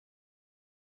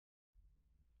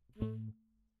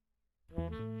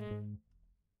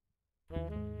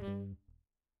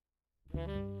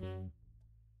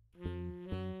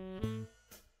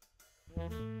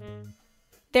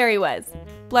There he was,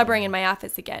 blubbering in my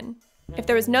office again. If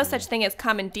there was no such thing as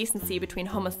common decency between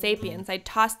Homo sapiens, I'd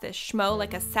toss this schmo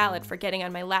like a salad for getting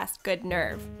on my last good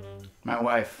nerve. My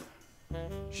wife,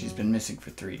 she's been missing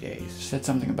for 3 days. She said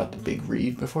something about the big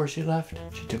read before she left.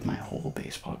 She took my whole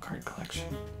baseball card collection.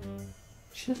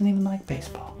 She doesn't even like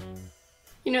baseball.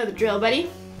 You know the drill, buddy.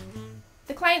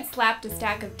 The client slapped a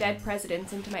stack of dead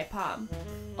presidents into my palm.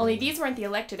 Only these weren't the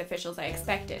elected officials I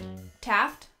expected.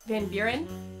 Taft? Van Buren?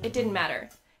 It didn't matter.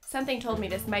 Something told me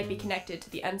this might be connected to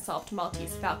the unsolved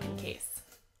Maltese Falcon case.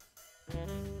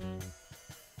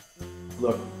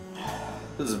 Look,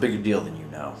 this is a bigger deal than you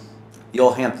know. The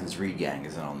old Hamptons Reed gang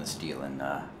is in on this deal, and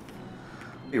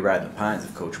be riding the pines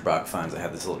if Coach Brock finds I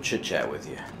have this little chit-chat with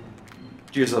you.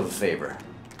 Do yourself a favor.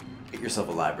 Get yourself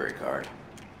a library card.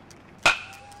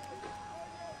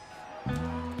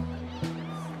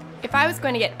 If I was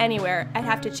going to get anywhere, I'd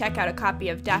have to check out a copy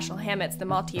of Dashiell Hammett's The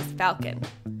Maltese Falcon.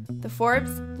 The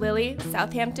Forbes, Lilly,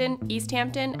 Southampton, East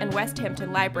Hampton, and West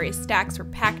Hampton library stacks were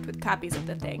packed with copies of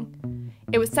the thing.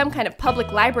 It was some kind of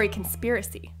public library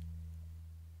conspiracy.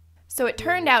 So it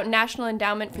turned out National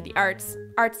Endowment for the Arts,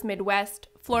 Arts Midwest,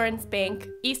 Florence Bank,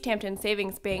 East Hampton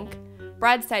Savings Bank,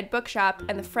 Broadside Bookshop,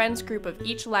 and the Friends group of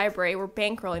each library were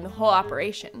bankrolling the whole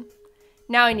operation.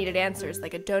 Now I needed answers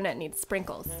like a donut needs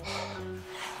sprinkles.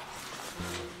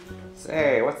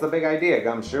 Say, what's the big idea,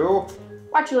 Gumshoe?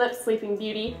 Watch your lips, Sleeping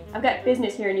Beauty. I've got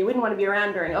business here and you wouldn't want to be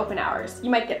around during open hours. You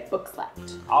might get book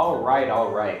slapped. All right.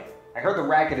 I heard the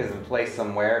racket is in place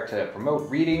somewhere to promote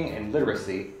reading and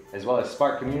literacy, as well as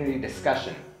spark community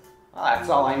discussion. Well, that's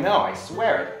all I know, I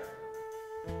swear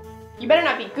it. You better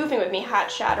not be goofing with me,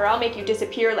 hotshot, or I'll make you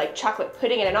disappear like chocolate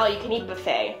pudding in an all-you-can-eat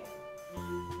buffet.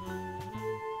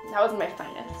 That wasn't my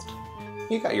finest.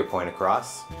 You got your point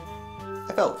across.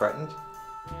 I felt threatened.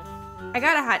 I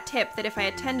got a hot tip that if I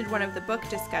attended one of the book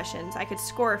discussions, I could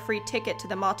score a free ticket to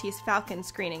the Maltese Falcon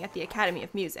screening at the Academy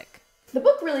of Music. The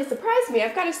book really surprised me.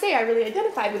 I've got to say, I really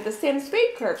identified with the Sam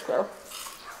Spade character.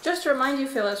 Just to remind you,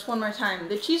 Phyllis, one more time,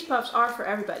 the cheese puffs are for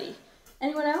everybody.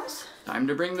 Anyone else? Time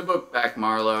to bring the book back,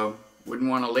 Marlo. Wouldn't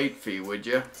want a late fee, would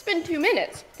you? It's been 2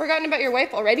 minutes. Forgotten about your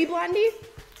wife already, Blondie?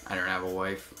 I don't have a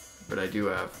wife, but I do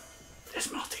have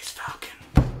this Maltese Falcon.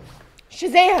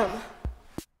 Shazam!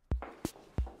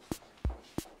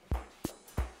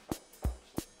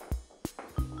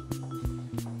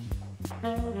 You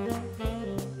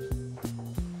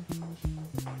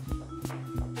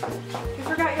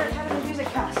forgot your Academy Music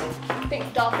pass. Thanks,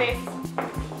 dollface.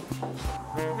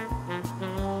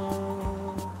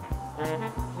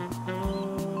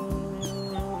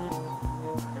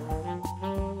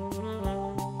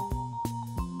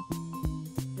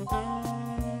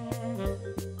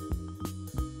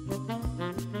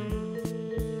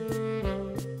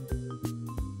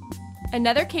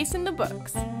 Another case in the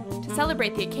books. To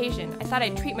celebrate the occasion, I thought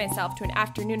I'd treat myself to an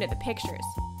afternoon at the pictures.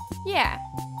 Yeah,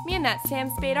 me and that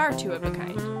Sam Spade are two of a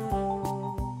kind.